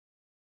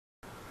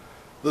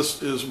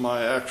This is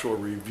my actual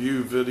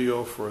review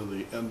video for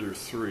the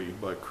Ender-3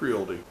 by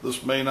Creality.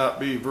 This may not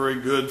be very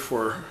good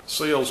for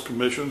sales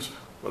commissions,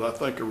 but I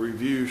think a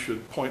review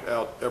should point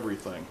out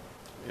everything.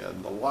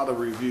 And a lot of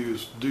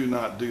reviews do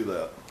not do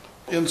that.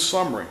 In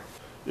summary,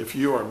 if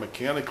you are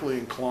mechanically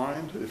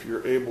inclined, if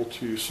you're able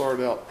to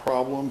sort out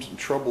problems and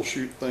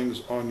troubleshoot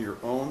things on your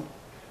own,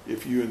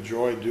 if you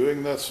enjoy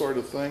doing that sort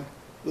of thing,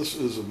 this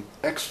is an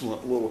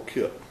excellent little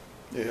kit.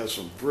 It has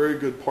some very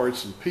good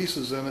parts and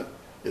pieces in it.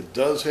 It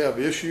does have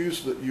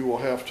issues that you will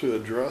have to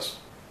address.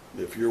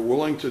 If you're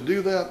willing to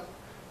do that,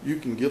 you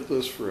can get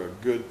this for a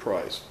good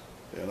price.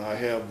 And I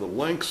have the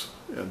links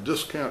and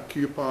discount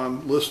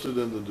coupon listed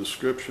in the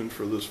description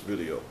for this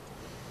video.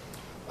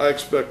 I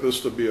expect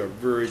this to be a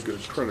very good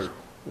printer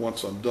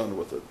once I'm done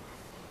with it.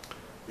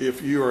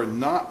 If you are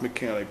not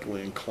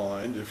mechanically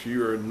inclined, if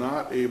you are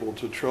not able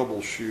to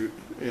troubleshoot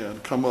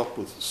and come up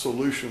with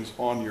solutions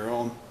on your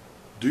own,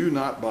 do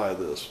not buy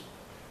this.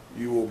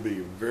 You will be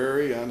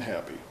very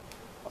unhappy.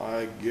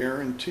 I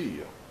guarantee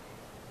you.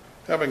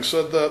 Having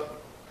said that,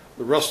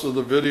 the rest of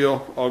the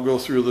video I'll go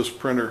through this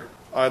printer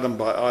item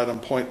by item,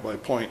 point by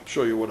point,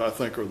 show you what I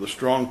think are the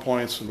strong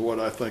points and what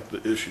I think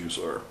the issues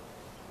are.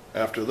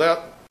 After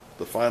that,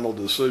 the final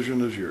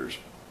decision is yours.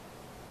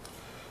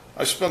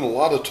 I spent a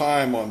lot of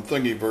time on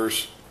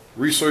Thingiverse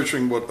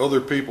researching what other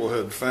people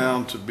had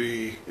found to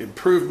be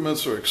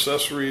improvements or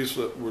accessories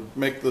that would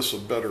make this a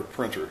better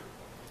printer.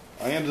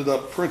 I ended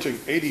up printing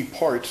 80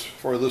 parts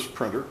for this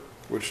printer,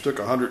 which took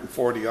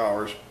 140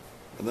 hours,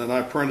 and then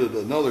I printed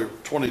another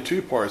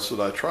 22 parts that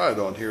I tried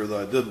on here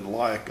that I didn't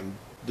like and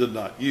did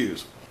not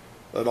use.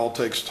 That all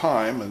takes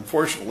time, and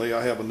fortunately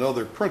I have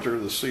another printer,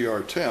 the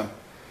CR10.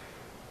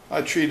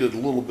 I cheated a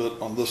little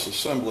bit on this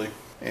assembly,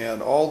 and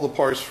all the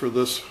parts for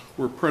this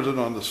were printed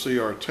on the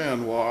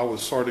CR10 while I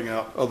was sorting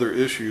out other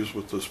issues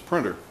with this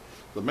printer.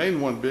 The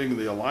main one being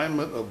the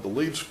alignment of the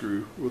lead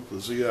screw with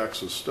the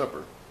Z-axis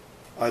stepper.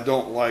 I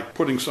don't like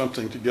putting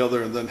something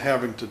together and then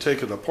having to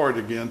take it apart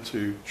again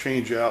to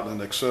change out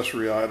an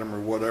accessory item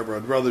or whatever.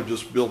 I'd rather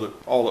just build it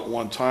all at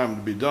one time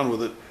to be done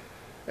with it.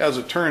 As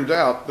it turned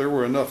out, there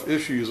were enough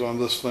issues on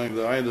this thing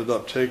that I ended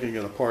up taking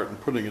it apart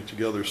and putting it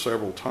together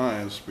several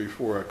times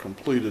before I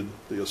completed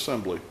the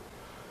assembly.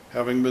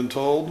 Having been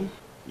told,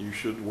 you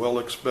should well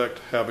expect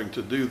having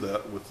to do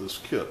that with this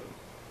kit.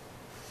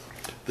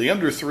 The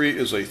Ender-3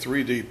 is a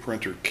 3D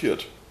printer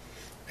kit,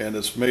 and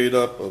it's made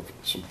up of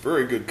some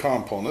very good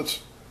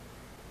components.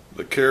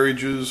 The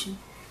carriages,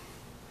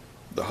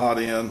 the hot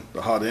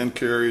end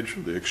carriage,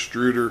 the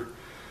extruder,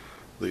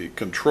 the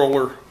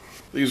controller.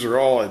 These are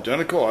all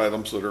identical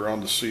items that are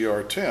on the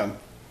CR10,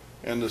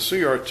 and the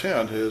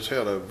CR10 has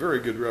had a very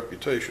good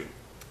reputation.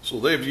 So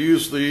they've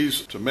used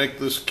these to make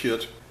this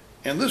kit,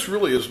 and this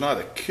really is not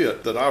a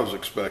kit that I was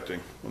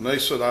expecting. When they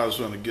said I was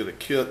going to get a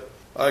kit,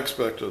 I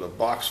expected a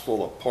box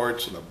full of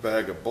parts and a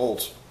bag of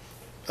bolts.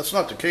 That's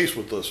not the case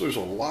with this. There's a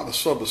lot of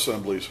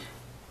sub-assemblies.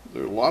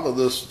 There's a lot of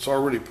this that's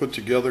already put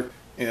together,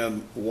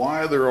 and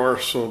why there are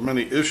so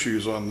many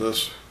issues on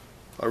this,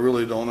 I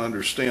really don't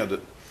understand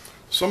it.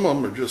 Some of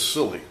them are just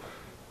silly.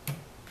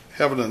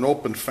 Having an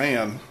open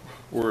fan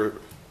where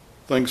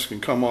things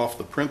can come off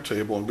the print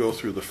table and go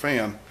through the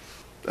fan,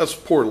 that's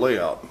poor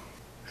layout.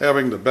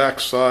 Having the back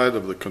side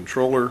of the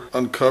controller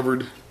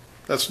uncovered,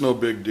 that's no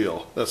big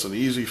deal. That's an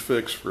easy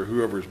fix for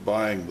whoever's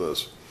buying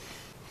this.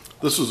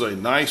 This is a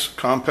nice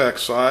compact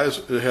size.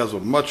 It has a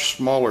much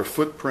smaller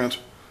footprint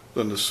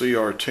than the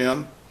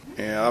CR10,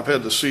 and I've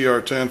had the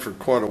CR10 for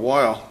quite a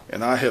while,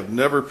 and I have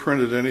never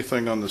printed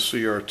anything on the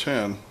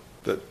CR10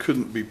 that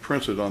couldn't be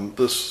printed on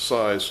this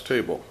size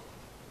table.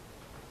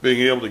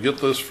 Being able to get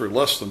this for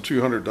less than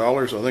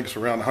 $200, I think it's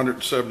around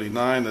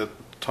 $179 at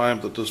the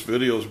time that this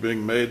video is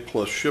being made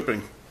plus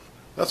shipping,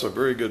 that's a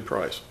very good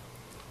price.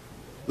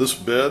 This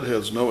bed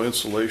has no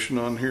insulation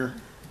on here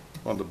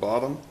on the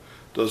bottom.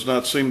 Does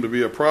not seem to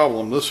be a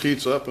problem. This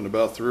heats up in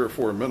about 3 or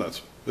 4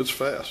 minutes. It's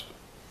fast.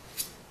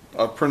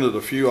 I've printed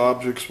a few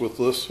objects with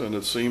this and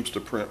it seems to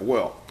print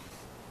well.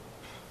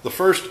 The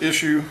first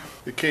issue,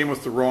 it came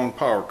with the wrong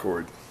power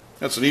cord.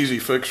 That's an easy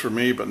fix for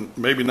me, but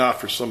maybe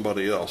not for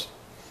somebody else.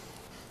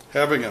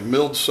 Having a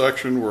milled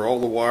section where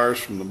all the wires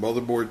from the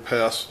motherboard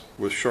pass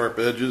with sharp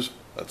edges,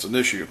 that's an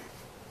issue.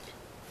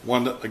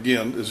 One that,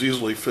 again, is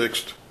easily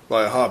fixed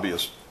by a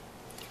hobbyist.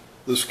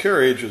 This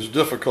carriage is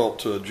difficult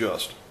to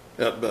adjust,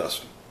 at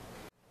best.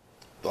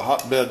 The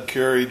hotbed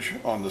carriage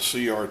on the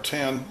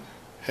CR10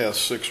 has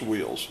 6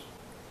 wheels.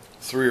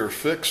 3 are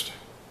fixed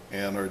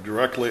and are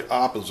directly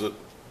opposite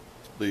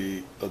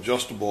the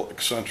adjustable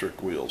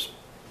eccentric wheels.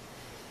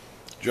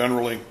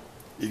 Generally,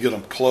 you get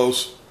them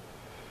close,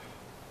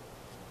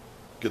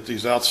 get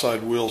these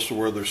outside wheels to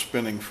where they're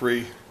spinning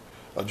free.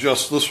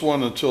 Adjust this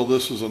one until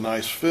this is a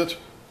nice fit.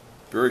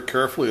 Very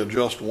carefully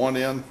adjust one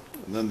end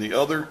and then the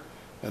other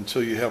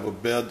until you have a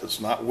bed that's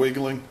not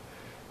wiggling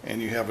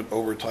and you haven't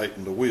over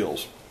tightened the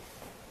wheels.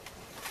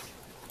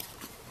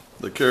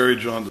 The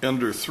carriage on the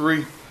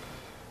Ender-3,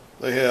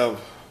 they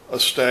have a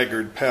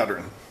staggered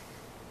pattern.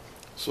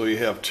 So you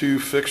have 2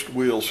 fixed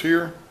wheels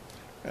here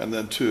and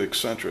then 2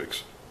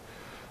 eccentrics.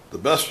 The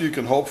best you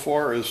can hope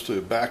for is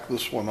to back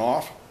this one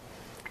off.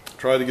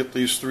 Try to get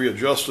these three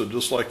adjusted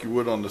just like you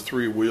would on the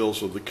three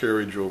wheels of the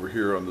carriage over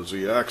here on the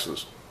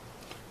Z-axis.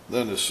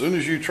 Then as soon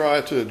as you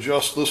try to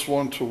adjust this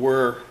one to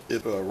where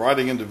it's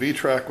riding into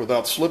V-track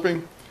without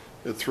slipping,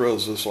 it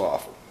throws this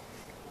off.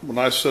 When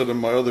I said in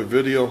my other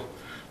video,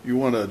 you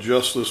want to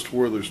adjust this to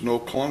where there's no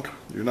clunk,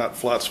 you're not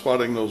flat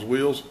spotting those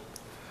wheels,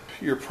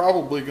 you're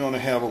probably going to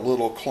have a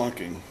little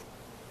clunking.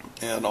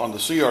 And on the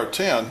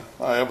CR10,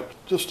 I have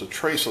just a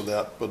trace of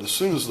that, but as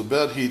soon as the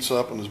bed heats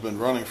up and has been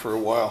running for a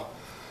while,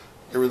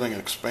 everything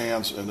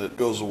expands and it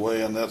goes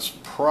away, and that's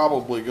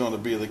probably going to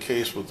be the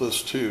case with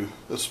this too,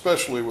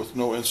 especially with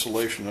no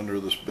insulation under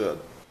this bed.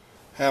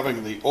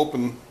 Having the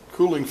open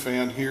cooling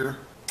fan here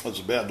is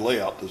a bad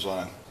layout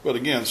design, but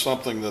again,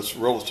 something that's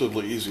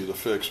relatively easy to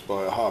fix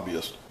by a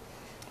hobbyist.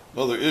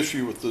 Another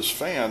issue with this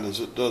fan is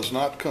it does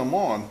not come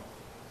on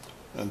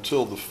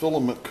until the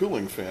filament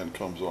cooling fan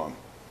comes on.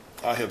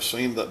 I have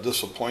seen that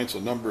disappoints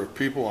a number of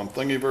people on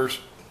Thingiverse.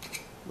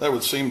 That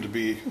would seem to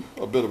be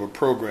a bit of a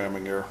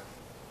programming error.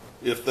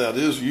 If that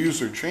is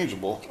user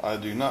changeable, I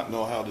do not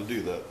know how to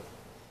do that.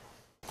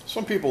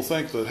 Some people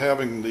think that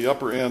having the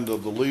upper end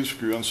of the lead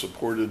screw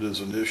unsupported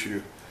is an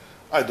issue.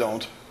 I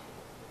don't.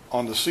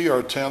 On the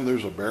CR10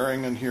 there's a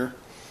bearing in here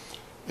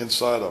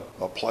inside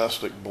a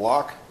plastic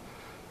block,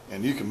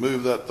 and you can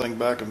move that thing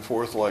back and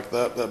forth like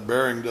that. That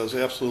bearing does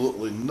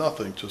absolutely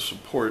nothing to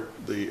support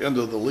the end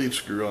of the lead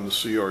screw on the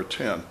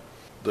CR10.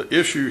 The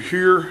issue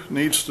here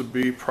needs to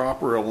be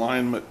proper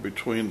alignment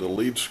between the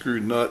lead screw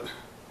nut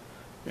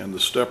and the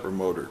stepper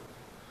motor.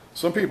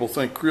 Some people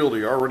think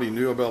Creality already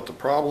knew about the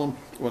problem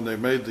when they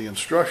made the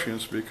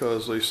instructions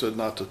because they said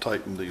not to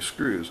tighten these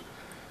screws.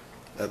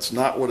 That's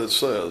not what it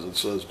says. It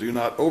says do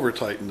not over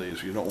tighten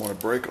these, you don't want to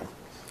break them.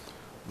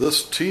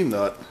 This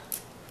T-nut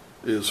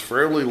is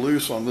fairly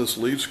loose on this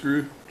lead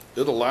screw.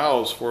 It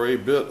allows for a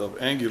bit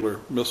of angular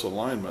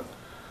misalignment,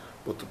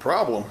 but the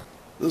problem,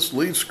 this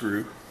lead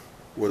screw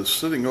was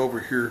sitting over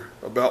here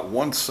about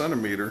 1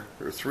 centimeter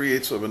or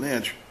 3/8 of an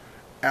inch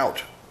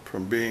out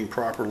from being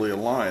properly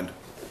aligned.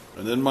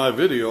 And in my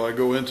video I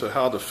go into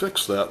how to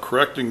fix that,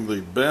 correcting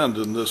the bend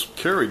in this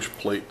carriage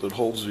plate that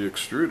holds the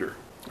extruder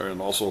and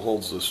also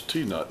holds this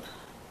T-nut.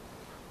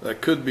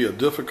 That could be a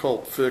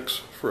difficult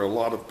fix for a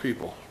lot of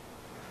people.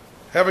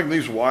 Having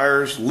these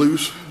wires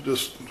loose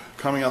just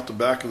coming out the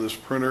back of this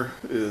printer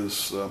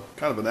is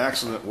kind of an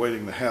accident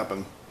waiting to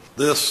happen.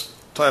 This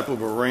type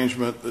of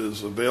arrangement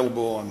is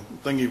available on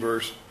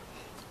Thingiverse.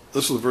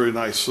 This is a very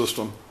nice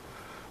system,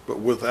 but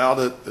without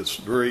it, it's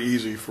very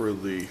easy for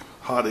the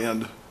hot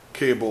end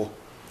cable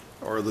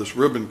or this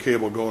ribbon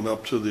cable going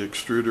up to the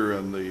extruder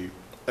and the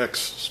X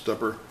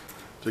stepper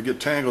to get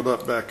tangled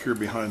up back here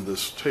behind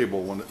this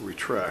table when it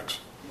retracts.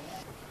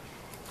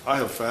 I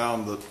have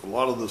found that a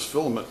lot of this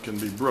filament can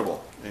be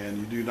brittle, and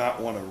you do not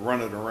want to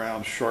run it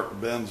around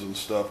sharp bends and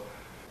stuff.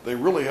 They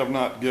really have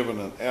not given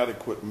an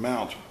adequate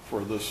mount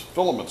for this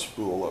filament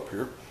spool up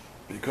here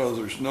because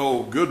there's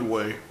no good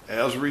way,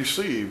 as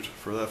received,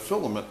 for that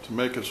filament to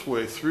make its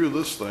way through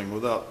this thing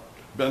without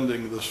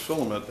bending this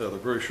filament at a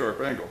very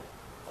sharp angle.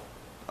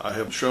 I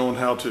have shown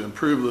how to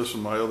improve this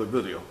in my other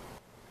video.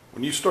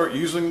 When you start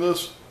using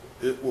this,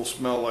 it will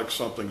smell like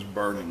something's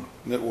burning,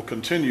 and it will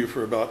continue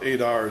for about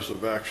 8 hours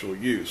of actual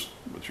use.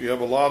 But you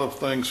have a lot of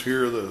things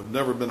here that have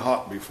never been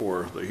hot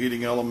before. The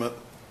heating element,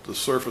 the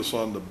surface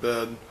on the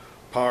bed,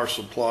 power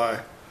supply,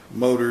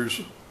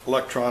 motors,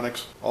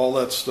 electronics, all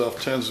that stuff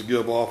tends to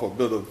give off a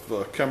bit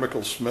of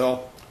chemical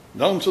smell,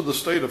 known to the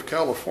state of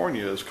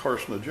California as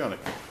carcinogenic.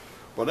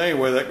 But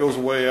anyway, that goes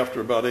away after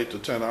about 8 to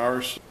 10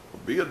 hours.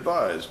 Be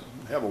advised,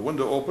 have a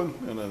window open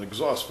and an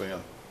exhaust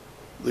fan.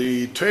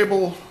 The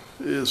table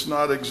is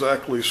not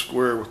exactly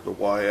square with the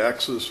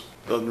y-axis.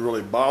 Doesn't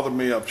really bother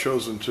me. I've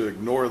chosen to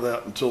ignore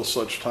that until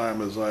such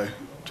time as I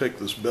take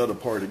this bed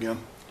apart again.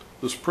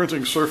 This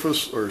printing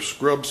surface or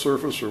scrub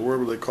surface or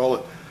whatever they call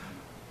it,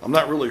 I'm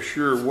not really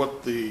sure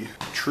what the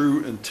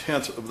true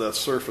intent of that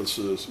surface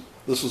is.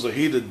 This is a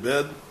heated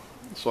bed,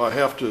 so I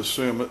have to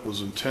assume it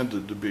was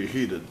intended to be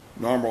heated.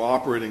 Normal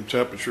operating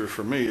temperature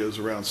for me is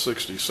around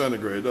 60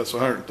 centigrade. That's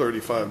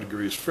 135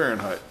 degrees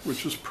Fahrenheit,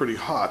 which is pretty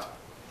hot.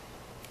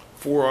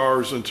 4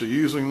 hours into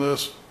using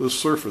this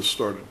surface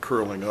started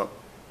curling up,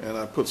 and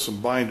I put some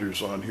binders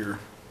on here,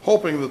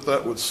 hoping that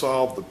that would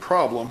solve the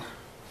problem.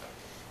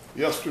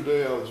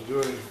 Yesterday I was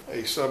doing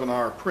a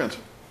 7-hour print,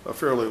 a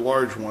fairly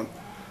large one,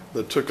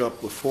 that took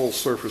up the full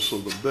surface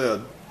of the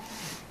bed,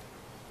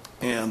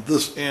 and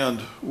this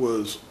end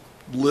was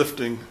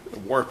lifting,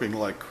 warping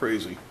like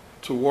crazy.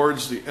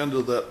 Towards the end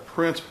of that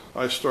print,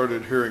 I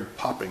started hearing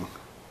popping,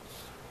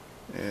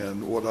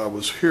 and what I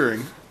was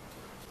hearing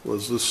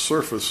was this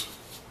surface.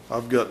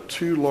 I've got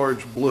 2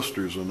 large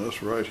blisters in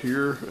this, right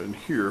here and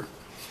here.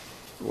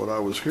 What I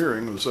was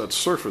hearing was that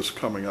surface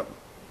coming up.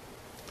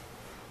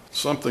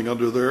 Something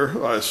under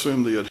there, I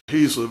assume the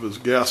adhesive is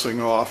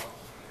gassing off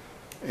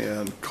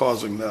and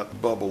causing that to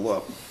bubble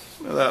up.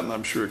 Now that, and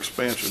I'm sure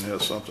expansion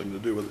has something to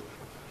do with it.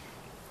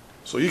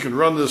 So you can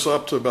run this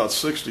up to about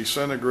 60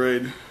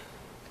 centigrade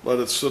let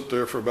it sit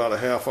there for about a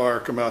half hour,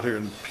 come out here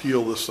and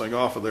peel this thing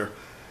off of there,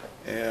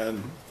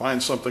 and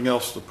find something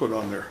else to put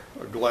on there,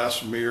 a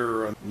glass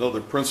mirror or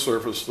another print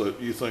surface that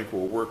you think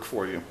will work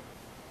for you.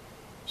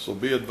 So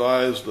be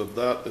advised of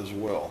that as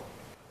well.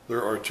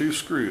 There are 2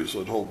 screws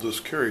that hold this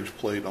carriage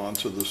plate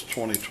onto this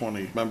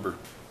 2020 member.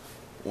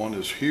 One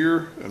is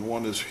here and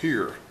one is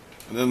here.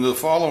 And in the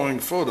following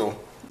photo,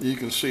 you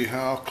can see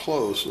how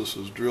close this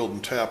is drilled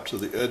and tapped to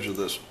the edge of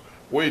this.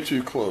 Way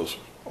too close.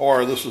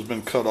 Or this has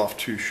been cut off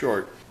too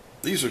short.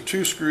 These are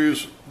 2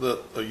 screws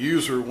that a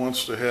user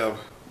wants to have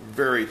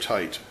very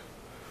tight,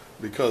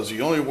 because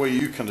the only way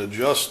you can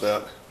adjust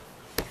that,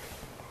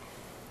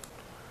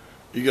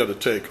 you got to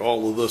take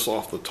all of this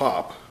off the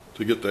top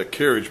to get that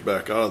carriage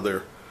back out of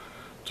there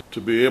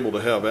to be able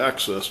to have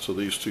access to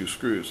these 2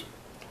 screws.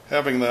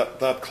 Having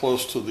that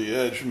close to the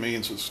edge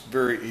means it's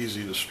very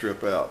easy to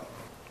strip out.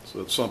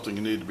 So it's something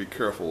you need to be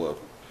careful of.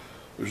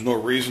 There's no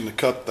reason to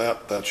cut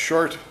that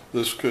short.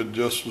 This could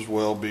just as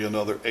well be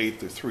another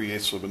 1/8 or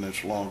 3/8 of an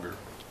inch longer.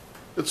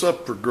 It's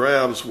up for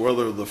grabs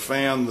whether the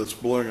fan that's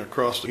blowing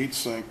across the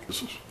heatsink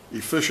is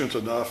efficient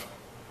enough,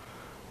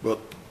 but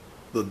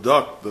the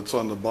duct that's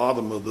on the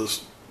bottom of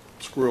this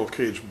squirrel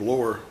cage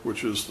blower,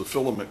 which is the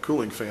filament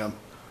cooling fan,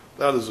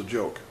 that is a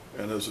joke.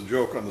 And is a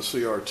joke on the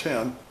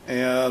CR10,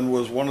 and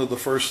was one of the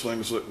first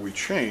things that we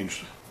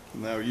changed.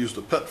 Now we used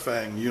a pet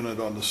fang unit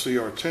on the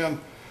CR10,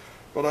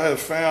 but I have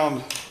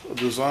found a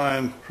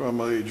design from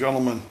a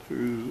gentleman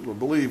who I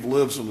believe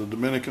lives in the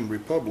Dominican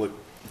Republic.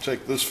 You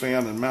take this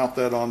fan and mount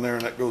that on there,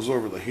 and that goes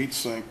over the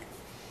heatsink.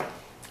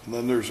 And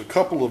then there's a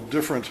couple of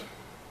different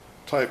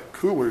type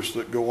coolers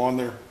that go on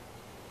there,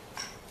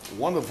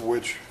 one of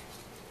which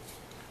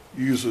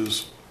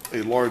uses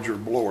a larger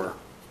blower,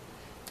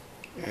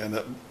 and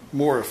that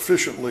more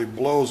efficiently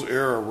blows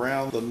air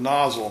around the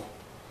nozzle.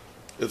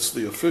 It's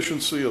the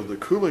efficiency of the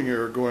cooling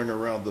air going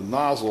around the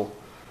nozzle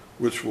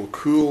which will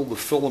cool the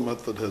filament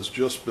that has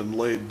just been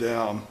laid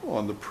down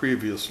on the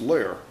previous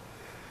layer.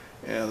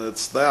 And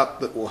it's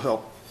that will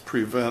help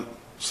prevent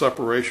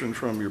separation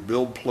from your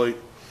build plate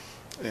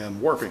and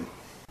warping.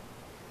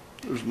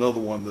 There's another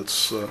one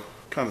that's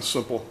kind of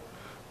simple,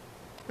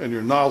 and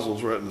your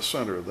nozzle's right in the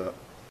center of that.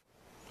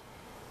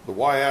 The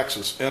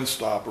Y-axis end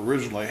stop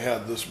originally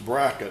had this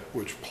bracket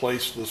which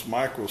placed this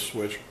micro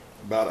switch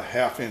about a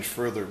 ½ inch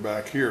further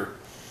back here.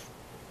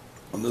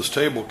 When this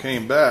table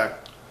came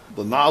back,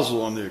 the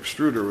nozzle on the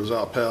extruder was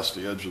out past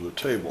the edge of the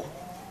table.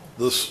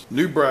 This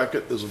new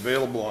bracket is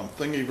available on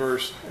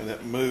Thingiverse, and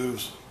it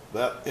moves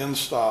that end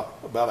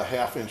stop about a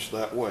 ½ inch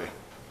that way.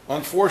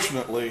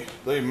 Unfortunately,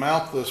 they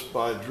mount this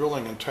by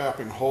drilling and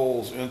tapping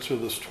holes into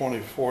this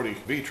 2040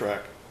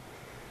 V-track.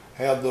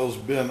 Had those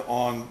been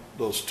on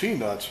those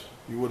T-nuts,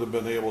 you would have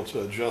been able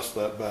to adjust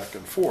that back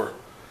and forth.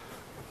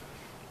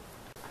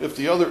 If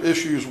the other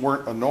issues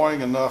weren't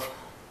annoying enough,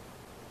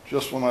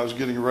 just when I was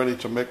getting ready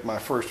to make my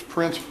first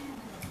print,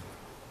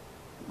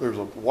 there's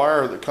a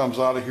wire that comes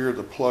out of here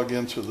to plug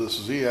into this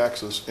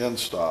Z-axis end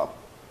stop.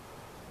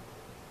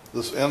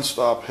 This end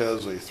stop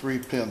has a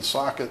 3-pin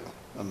socket,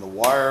 and the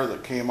wire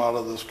that came out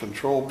of this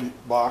control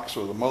box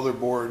or the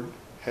motherboard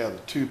had a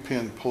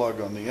 2-pin plug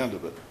on the end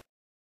of it.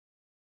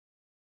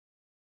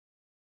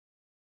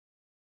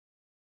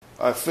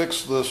 I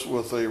fixed this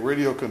with a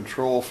radio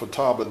control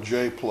Futaba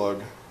J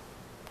plug,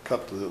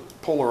 cut the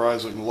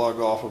polarizing lug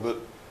off of it,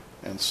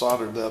 and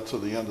soldered that to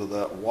the end of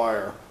that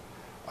wire.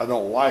 I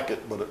don't like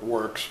it, but it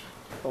works.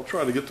 I'll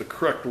try to get the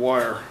correct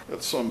wire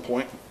at some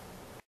point.